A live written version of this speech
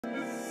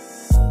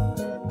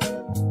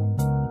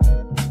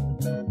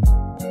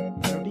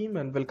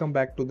and welcome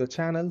back to the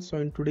channel. So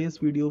in today's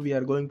video we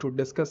are going to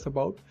discuss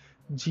about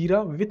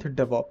JIRA with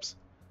DevOps.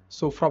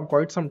 So from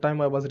quite some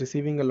time I was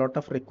receiving a lot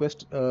of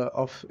requests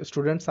of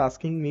students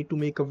asking me to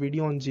make a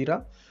video on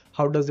JIRA.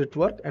 How does it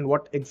work and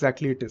what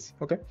exactly it is?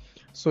 Okay,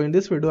 so in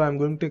this video I'm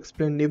going to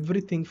explain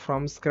everything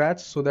from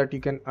scratch so that you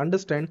can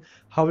understand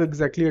how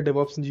exactly a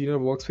DevOps engineer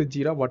works with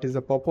JIRA, what is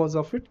the purpose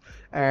of it,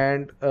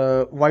 and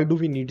why do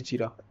we need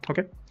JIRA.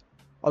 Okay.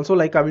 Also,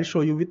 like I will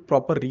show you with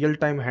proper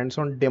real-time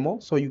hands-on demo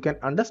so you can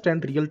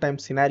understand real-time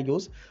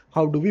scenarios.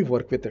 How do we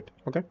work with it?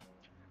 Okay.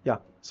 Yeah.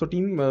 So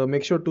team,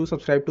 make sure to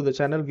subscribe to the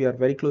channel. We are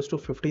very close to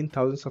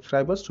 15,000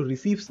 subscribers to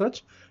receive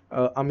such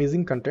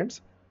amazing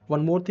contents.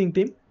 One more thing,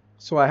 team.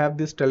 So I have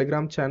this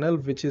Telegram channel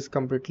which is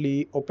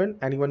completely open.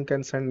 Anyone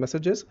can send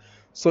messages.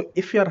 So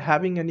if you are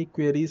having any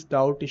queries,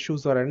 doubt,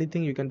 issues or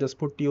anything, you can just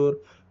put your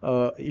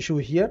issue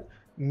here.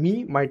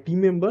 Me, my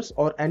team members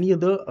or any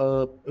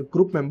other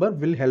group member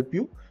will help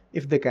you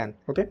if they can.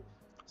 Okay,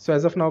 so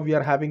as of now we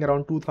are having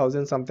around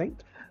 2000 something.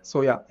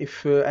 So yeah,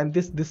 if and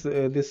this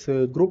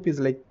group is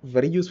like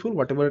very useful.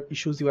 Whatever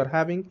issues you are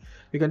having,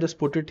 you can just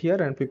put it here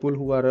and people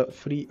who are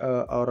free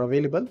or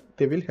available,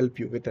 they will help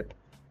you with it.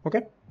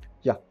 Okay,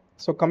 yeah.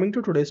 So coming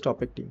to today's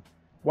topic, team,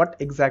 what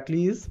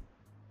exactly is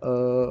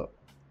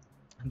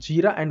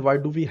JIRA and why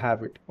do we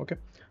have it? Okay,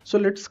 so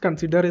let's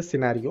consider a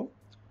scenario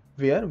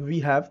where we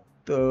have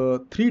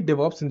three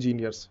DevOps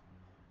engineers: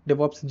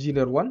 DevOps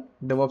engineer 1,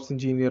 DevOps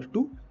engineer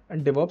 2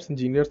 and DevOps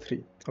engineer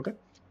 3. Okay,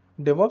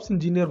 DevOps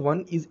engineer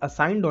 1 is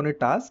assigned on a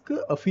task,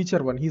 a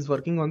feature 1, he is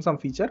working on some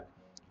feature,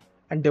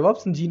 and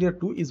DevOps engineer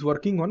 2 is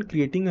working on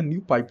creating a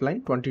new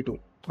pipeline 22.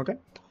 Okay,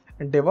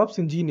 and DevOps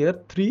engineer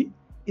 3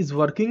 is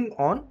working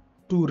on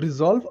to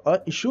resolve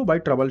a issue by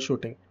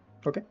troubleshooting.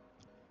 Okay,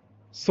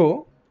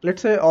 so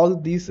let's say all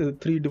these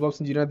three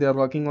DevOps engineers, they are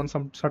working on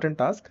some certain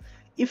task.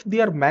 If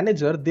they are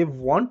manager, they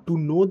want to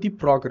know the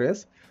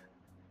progress.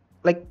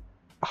 Like,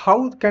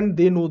 how can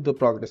they know the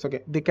progress?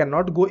 Okay, they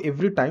cannot go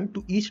every time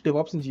to each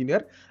DevOps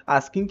engineer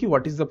asking you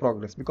what is the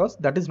progress, because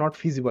that is not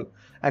feasible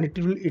and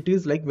it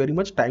is like very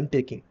much time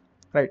taking,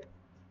 right?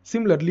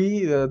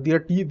 Similarly,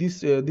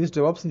 these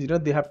DevOps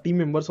engineers, they have team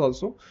members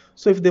also.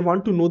 So if they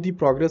want to know the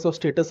progress or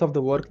status of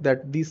the work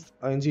that these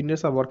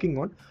engineers are working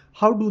on,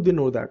 how do they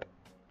know that?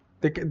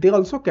 They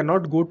also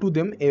cannot go to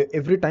them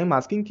every time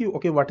asking you,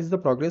 okay, what is the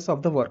progress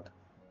of the work?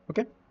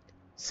 Okay,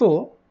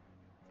 so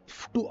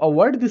to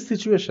avoid this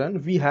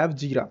situation, we have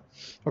JIRA.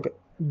 Okay,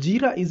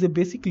 JIRA is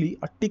basically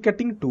a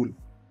ticketing tool.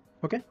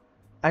 Okay,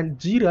 and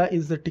JIRA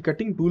is the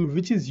ticketing tool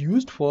which is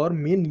used for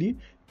mainly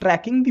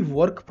tracking the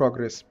work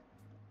progress.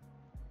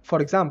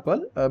 For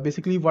example,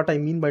 basically what I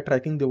mean by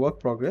tracking the work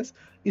progress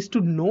is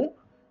to know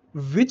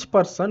which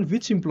person,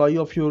 which employee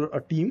of your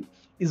team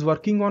is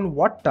working on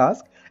what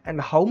task and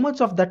how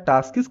much of that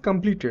task is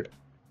completed.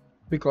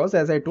 Because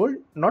as I told,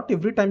 not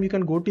every time you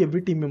can go to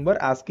every team member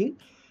asking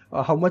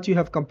how much you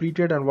have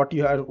completed and what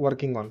you are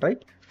working on,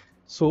 right?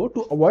 So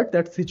to avoid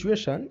that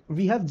situation,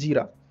 we have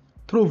JIRA,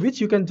 through which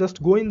you can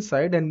just go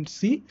inside and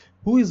see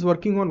who is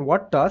working on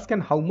what task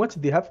and how much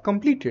they have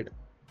completed.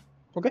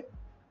 Okay,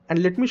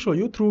 and let me show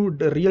you through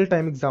the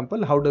real-time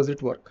example how does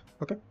it work.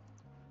 Okay,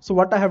 so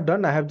what I have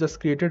done, I have just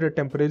created a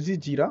temporary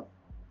JIRA.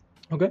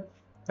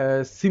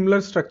 Okay,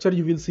 similar structure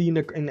you will see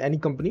in any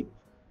company.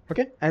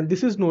 Okay, and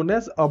this is known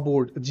as a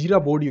board,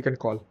 JIRA board you can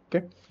call.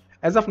 Okay,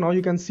 as of now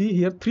you can see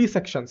here three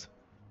sections: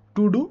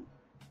 to do,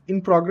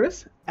 in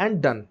progress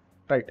and done,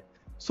 right?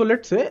 So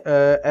let's say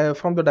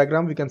from the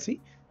diagram we can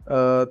see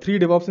three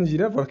DevOps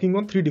engineers working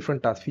on three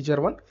different tasks: feature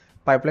 1,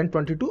 pipeline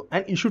 22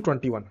 and issue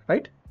 21,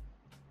 right?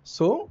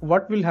 So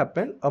what will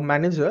happen, a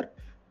manager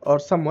or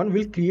someone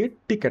will create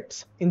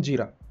tickets in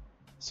JIRA.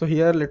 So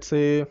here let's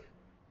say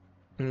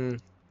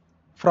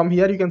from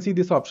here you can see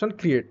this option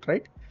create,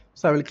 right?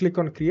 So I will click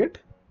on create.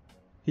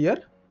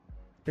 Here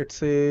let's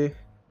say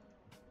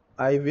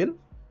I will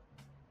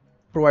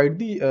provide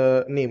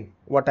the name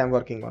what I'm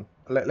working on,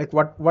 like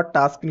what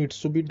task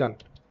needs to be done.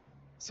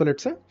 So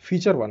let's say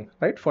feature 1,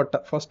 right, for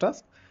first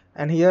task,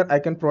 and here I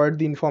can provide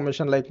the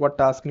information like what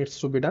task needs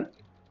to be done,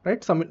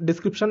 right, some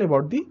description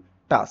about the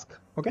task.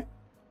 Okay,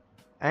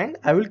 and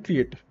I will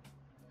create.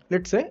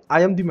 Let's say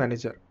I am the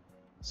manager,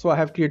 so I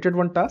have created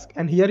one task,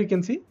 and here you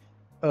can see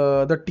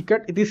the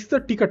ticket. This is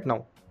the ticket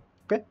now.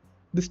 Okay,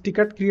 this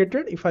ticket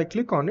created, if I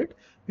click on it,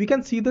 we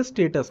can see the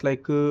status,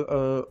 like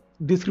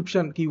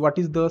description key, what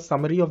is the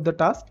summary of the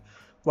task,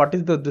 what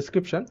is the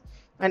description.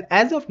 And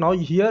as of now,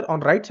 here on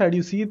right side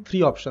you see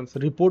three options: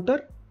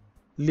 reporter,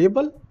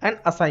 label and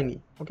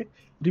assignee. Okay,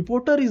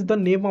 reporter is the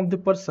name of the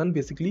person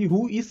basically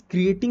who is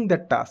creating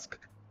that task.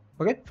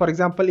 Okay, for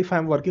example, if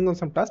I'm working on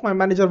some task, my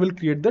manager will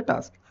create the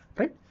task,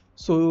 right?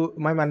 So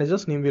my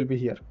manager's name will be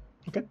here.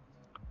 Okay,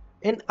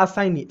 and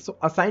assignee, so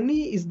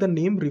assignee is the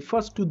name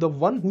refers to the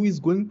one who is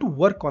going to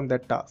work on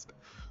that task.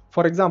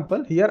 For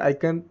example, here I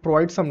can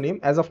provide some name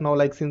as of now,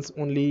 like since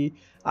only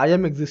I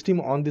am existing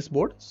on this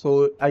board,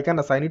 so I can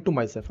assign it to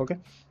myself. Okay,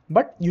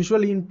 but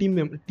usually in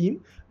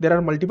team there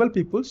are multiple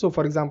people. So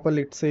for example,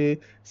 let's say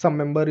some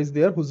member is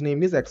there whose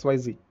name is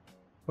XYZ.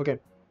 Okay,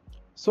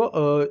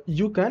 So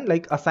you can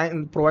like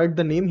provide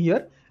the name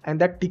here, and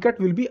that ticket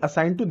will be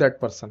assigned to that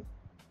person.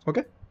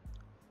 Okay.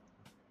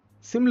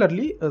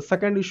 Similarly,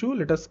 second issue,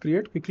 let us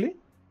create quickly.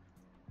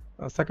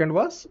 Second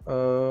was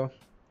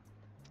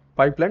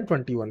pipeline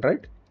 21,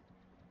 right?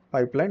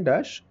 Pipeline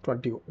dash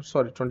 20,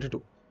 sorry,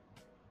 22.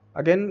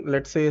 Again,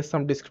 let's say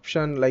some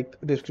description, like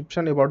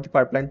description about the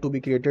pipeline to be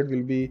created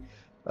will be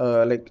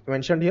like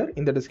mentioned here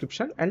in the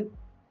description, and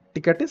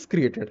ticket is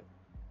created.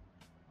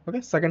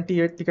 Okay, second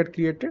ticket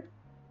created,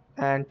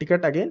 and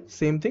ticket again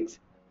same things,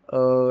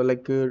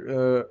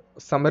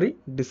 summary,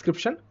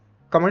 description,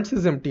 comments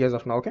is empty as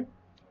of now. Okay,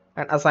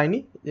 and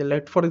assignee,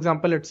 for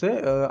example, let's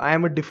say I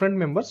am a different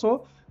member,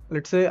 so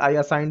let's say I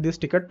assign this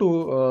ticket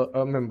to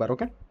a member.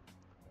 Okay,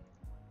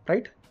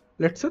 right?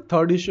 Let's say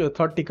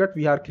third ticket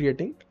we are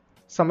creating.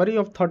 Summary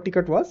of third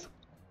ticket was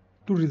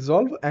to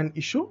resolve an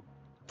issue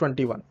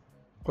 21.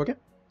 Okay,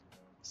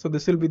 so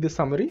this will be the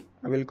summary.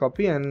 I will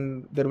copy,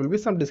 and there will be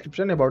some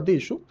description about the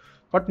issue,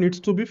 what needs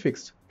to be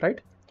fixed, right?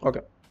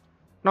 Okay,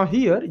 now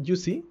here you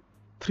see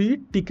 3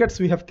 tickets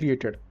we have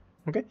created.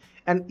 Okay,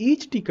 and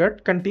each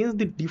ticket contains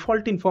the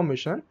default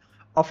information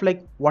of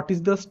like what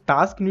is the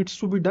task needs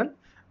to be done,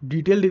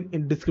 detailed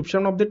in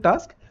description of the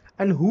task,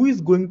 and who is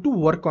going to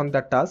work on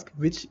that task,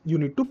 which you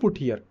need to put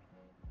here.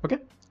 Okay,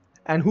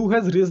 and who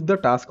has raised the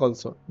task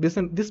also.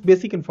 This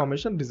basic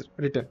information is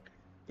written,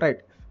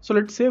 right? So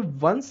let's say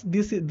once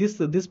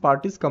this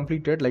part is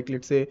completed, like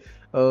let's say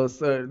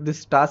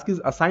this task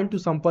is assigned to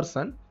some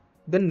person,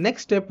 then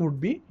next step would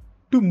be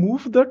to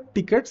move the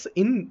tickets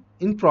in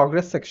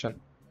progress section,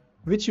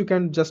 which you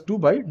can just do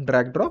by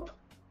drag drop.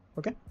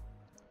 Okay,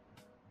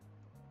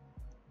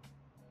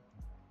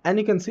 and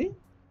you can see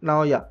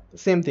now, yeah,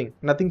 same thing,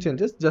 nothing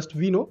changes. Just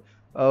we know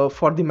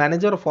for the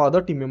manager or for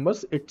other team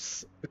members,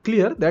 it's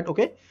clear that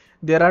okay,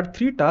 there are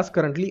 3 tasks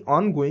currently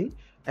ongoing,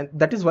 and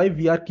that is why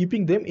we are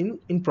keeping them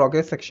in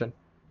progress section.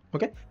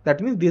 Okay,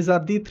 that means these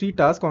are the 3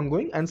 tasks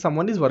ongoing and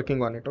someone is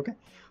working on it. Okay,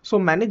 so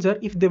manager,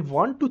 if they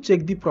want to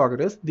check the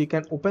progress, they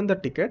can open the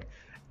ticket,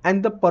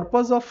 and the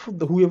purpose of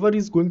whoever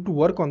is going to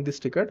work on this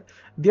ticket,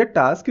 their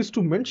task is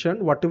to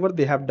mention whatever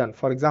they have done.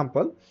 For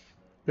example,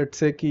 let's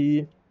say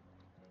ki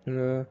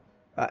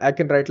I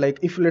can write like,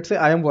 if let's say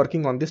I am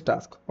working on this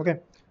task. Okay,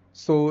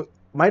 so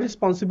my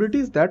responsibility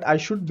is that I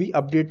should be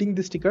updating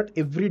this ticket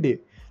every day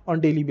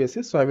on daily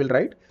basis. So I will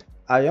write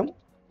I am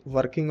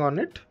working on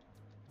it.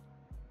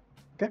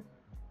 Okay,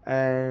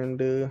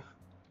 and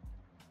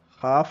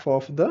half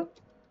of the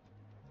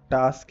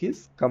task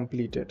is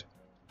completed.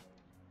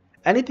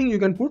 Anything you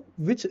can put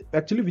which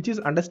is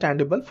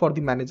understandable for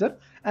the manager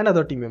and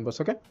other team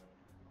members. Okay,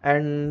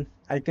 and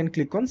I can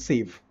click on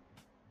save.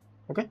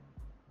 Okay,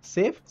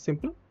 save,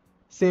 simple.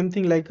 Same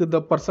thing like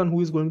the person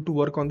who is going to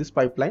work on this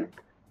pipeline,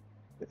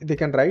 they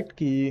can write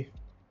key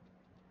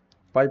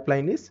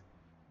pipeline is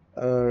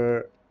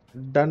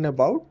done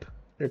about,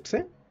 let's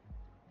say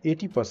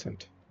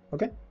 80%.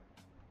 Okay,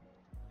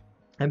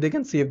 and they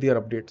can save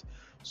their updates.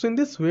 So in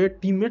this way,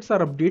 teammates are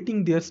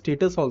updating their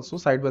status also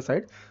side by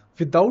side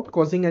without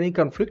causing any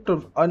conflict,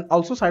 and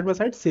also side by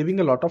side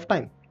saving a lot of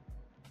time.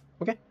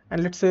 Okay,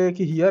 and let's say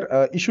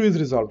here issue is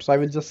resolved, so I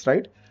will just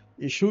write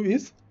issue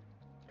is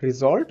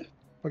resolved.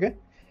 Okay,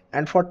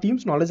 and for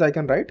team's knowledge, I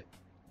can write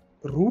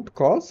root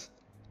cause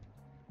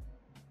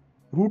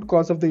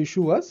of the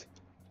issue was,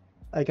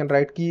 I can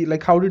write key,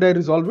 like how did I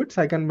resolve it,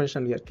 so I can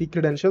mention here key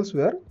credentials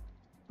were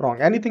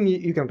wrong. Anything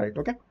you can write.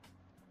 Okay,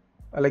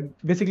 like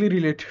basically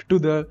related to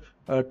the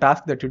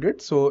task that you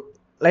did. So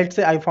let's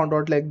say I found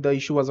out like the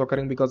issue was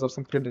occurring because of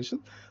some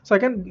credentials, so I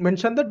can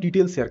mention the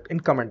details here in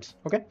comments.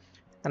 Okay,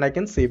 and I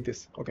can save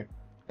this. Okay,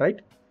 right?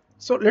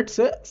 So let's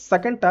say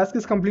second task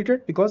is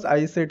completed because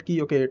I said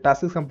key, okay,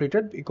 task is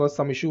completed because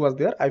some issue was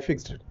there, I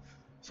fixed it.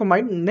 So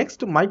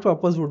my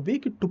purpose would be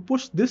to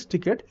push this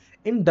ticket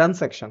in done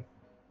section.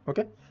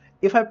 Okay,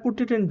 if I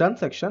put it in done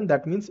section,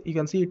 that means you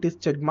can see it is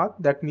check mark,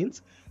 that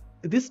means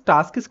this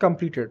task is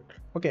completed.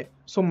 Okay,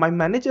 so my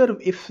manager,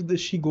 if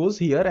she goes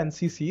here and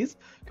she sees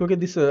okay,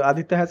 this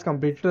Aditya has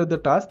completed the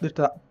task,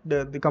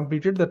 they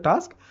completed the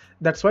task,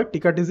 that's why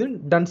ticket is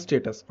in done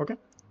status. Okay,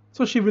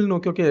 so she will know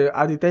okay,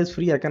 Aditya is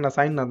free, I can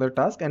assign another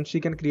task, and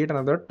she can create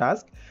another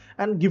task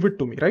and give it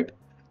to me, right?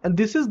 And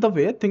this is the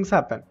way things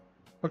happen.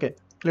 Okay,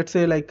 let's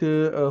say like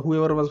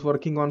whoever was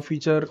working on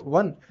feature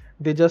 1,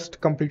 they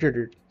just completed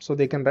it, so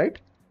they can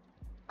write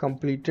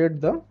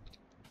completed the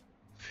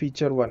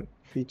feature 1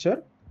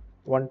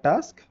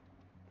 task.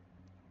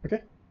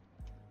 Okay,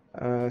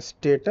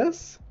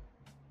 status,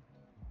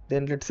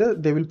 then let's say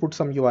they will put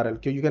some URL.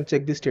 Okay, you can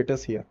check the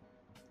status here.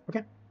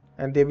 Okay,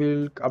 and they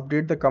will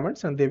update the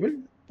comments and they will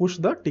push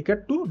the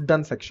ticket to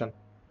done section.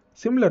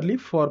 Similarly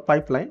for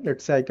pipeline,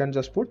 let's say I can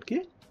just put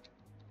key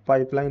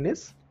pipeline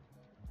is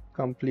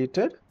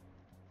completed.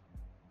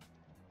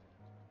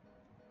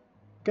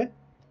 Okay,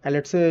 and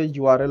let's say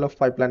URL of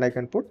pipeline I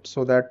can put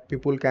so that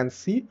people can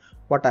see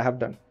what I have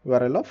done.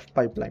 URL of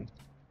pipeline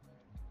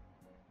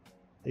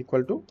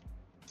equal to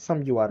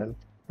some URL.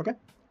 Okay,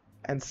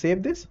 and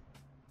save this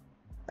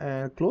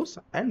and close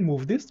and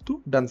move this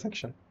to done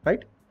section,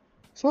 right?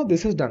 So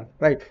this is done,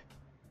 right?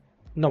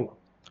 Now,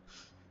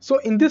 so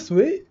in this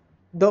way,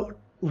 the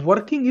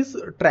working is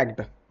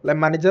tracked. Like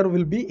manager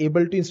will be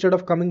able to, instead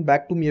of coming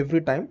back to me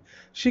every time,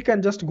 she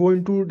can just go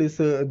into this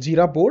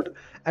JIRA board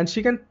and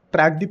she can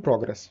track the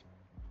progress.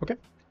 Okay.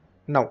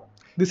 Now,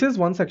 this is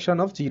one section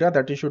of JIRA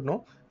that you should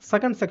know.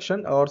 Second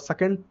section or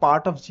second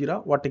part of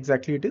JIRA, what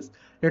exactly it is,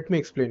 let me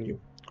explain you.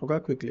 Okay,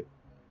 quickly.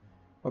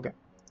 Okay.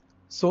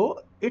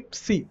 So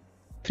see,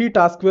 three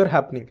tasks were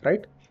happening,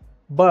 right?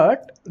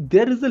 But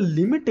there is a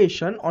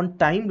limitation on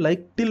time,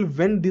 like till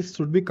when this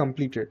should be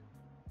completed.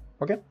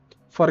 Okay.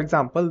 For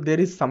example, there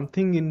is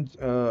something in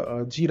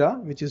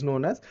JIRA which is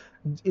known as,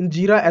 in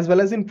JIRA as well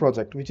as in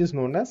project, which is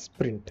known as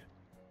sprint.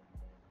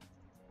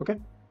 Okay.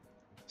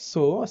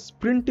 So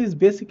sprint is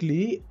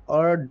basically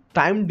a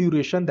time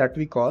duration that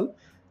we call.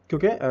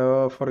 Okay.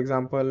 For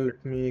example,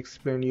 let me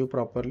explain you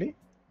properly.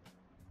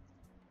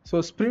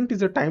 So sprint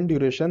is a time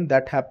duration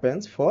that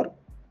happens for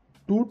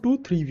 2 to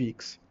 3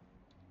 weeks.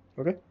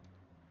 Okay.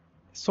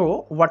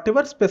 So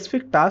whatever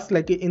specific task,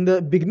 like in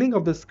the beginning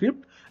of the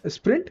sprint,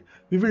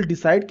 we will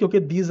decide, okay,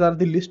 these are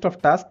the list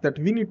of tasks that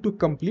we need to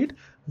complete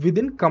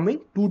within coming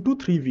 2 to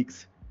 3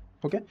 weeks.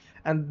 Okay,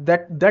 and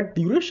that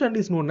duration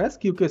is known as,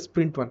 okay,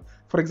 sprint one.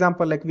 For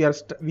example, like we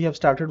have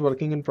started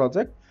working in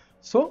project.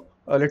 So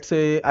let's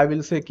say I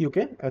will say,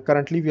 okay,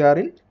 currently we are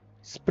in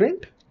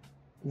sprint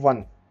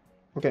 1.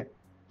 Okay,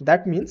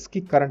 that means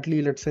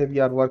currently, let's say we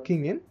are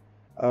working in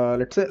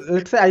let's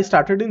say I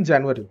started in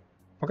January.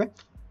 Okay,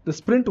 the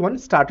sprint 1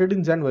 started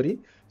in January.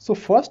 So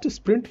first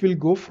sprint will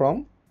go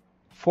from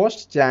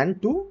 1st Jan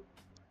to,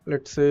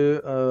 let's say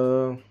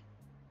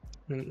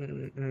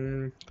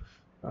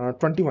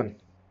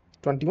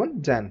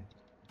 21 Jan.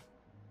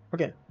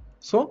 Okay,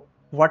 so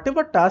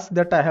whatever task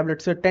that I have,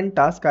 let's say 10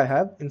 tasks I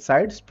have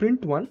inside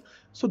sprint 1,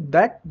 so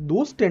that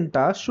those 10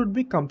 tasks should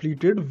be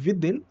completed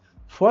within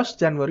 1st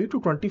January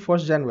to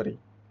 21st January.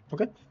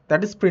 Okay,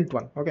 that is sprint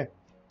 1. Okay,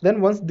 then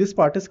once this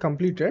part is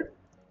completed,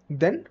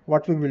 then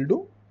what we will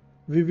do,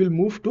 we will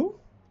move to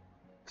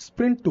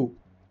sprint 2.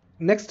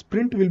 Next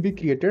sprint will be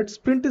created.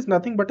 Sprint is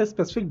nothing but a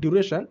specific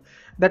duration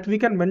that we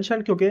can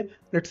mention, okay,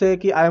 let's say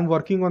I am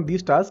working on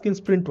these tasks in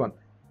sprint 1.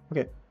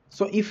 Okay,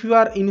 so if you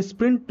are in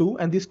sprint 2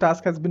 and this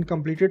task has been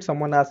completed,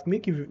 someone asked me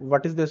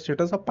what is the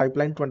status of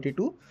pipeline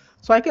 22.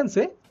 So I can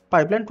say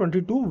pipeline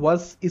 22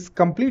 is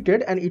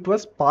completed and it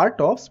was part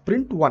of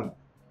sprint 1.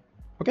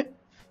 Okay,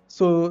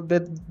 so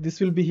that this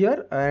will be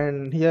here,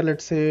 and here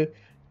let's say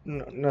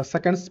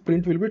second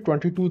sprint will be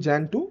 22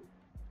 Jan to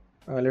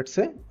let's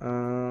say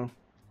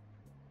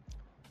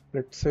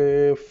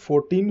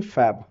 14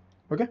 Feb.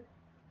 Okay,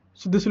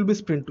 so this will be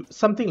sprint 2,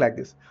 something like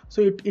this.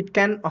 So it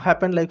can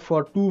happen like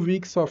for 2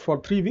 weeks or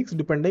for 3 weeks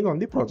depending on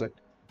the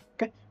project.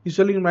 Okay,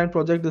 usually in my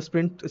project the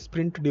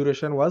sprint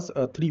duration was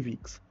 3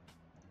 weeks.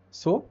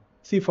 So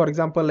see, for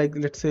example, like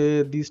let's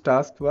say these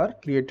tasks were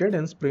created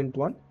in sprint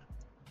 1.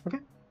 Okay,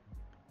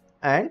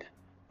 and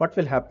what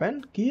will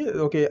happen,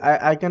 okay,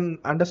 I can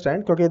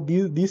understand, okay,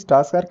 these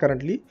tasks are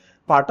currently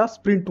part of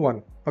sprint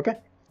 1. Okay,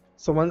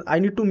 so I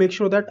need to make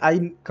sure that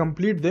I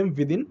complete them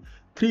within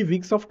 3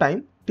 weeks of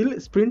time till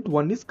sprint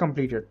 1 is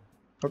completed.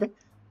 Okay,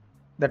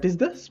 that is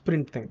the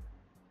sprint thing,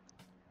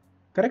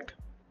 correct?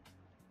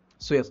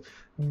 So yes,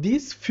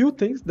 these few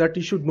things that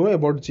you should know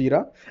about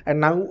JIRA. And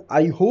now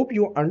I hope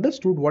you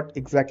understood what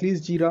exactly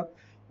is JIRA,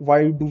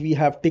 why do we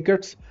have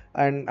tickets,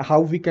 and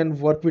how we can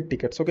work with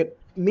tickets. Okay,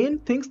 main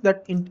things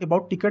that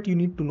about ticket you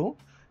need to know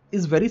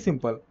is very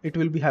simple. It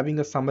will be having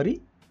a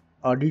summary,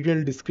 a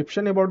detailed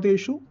description about the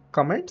issue,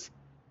 comments.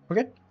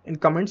 Okay, in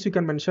comments you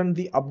can mention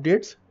the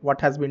updates,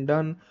 what has been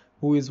done,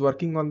 who is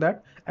working on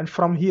that, and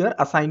from here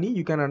assignee,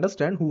 you can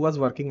understand who was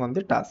working on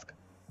the task.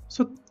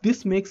 So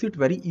this makes it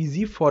very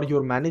easy for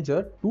your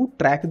manager to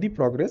track the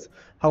progress,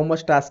 how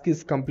much task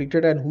is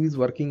completed and who is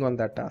working on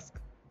that task.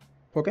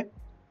 Okay,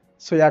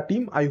 so yeah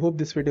team, I hope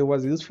this video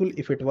was useful.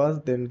 If it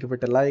was, then give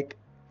it a like.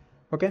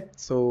 Okay,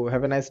 so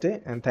have a nice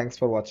day and thanks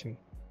for watching.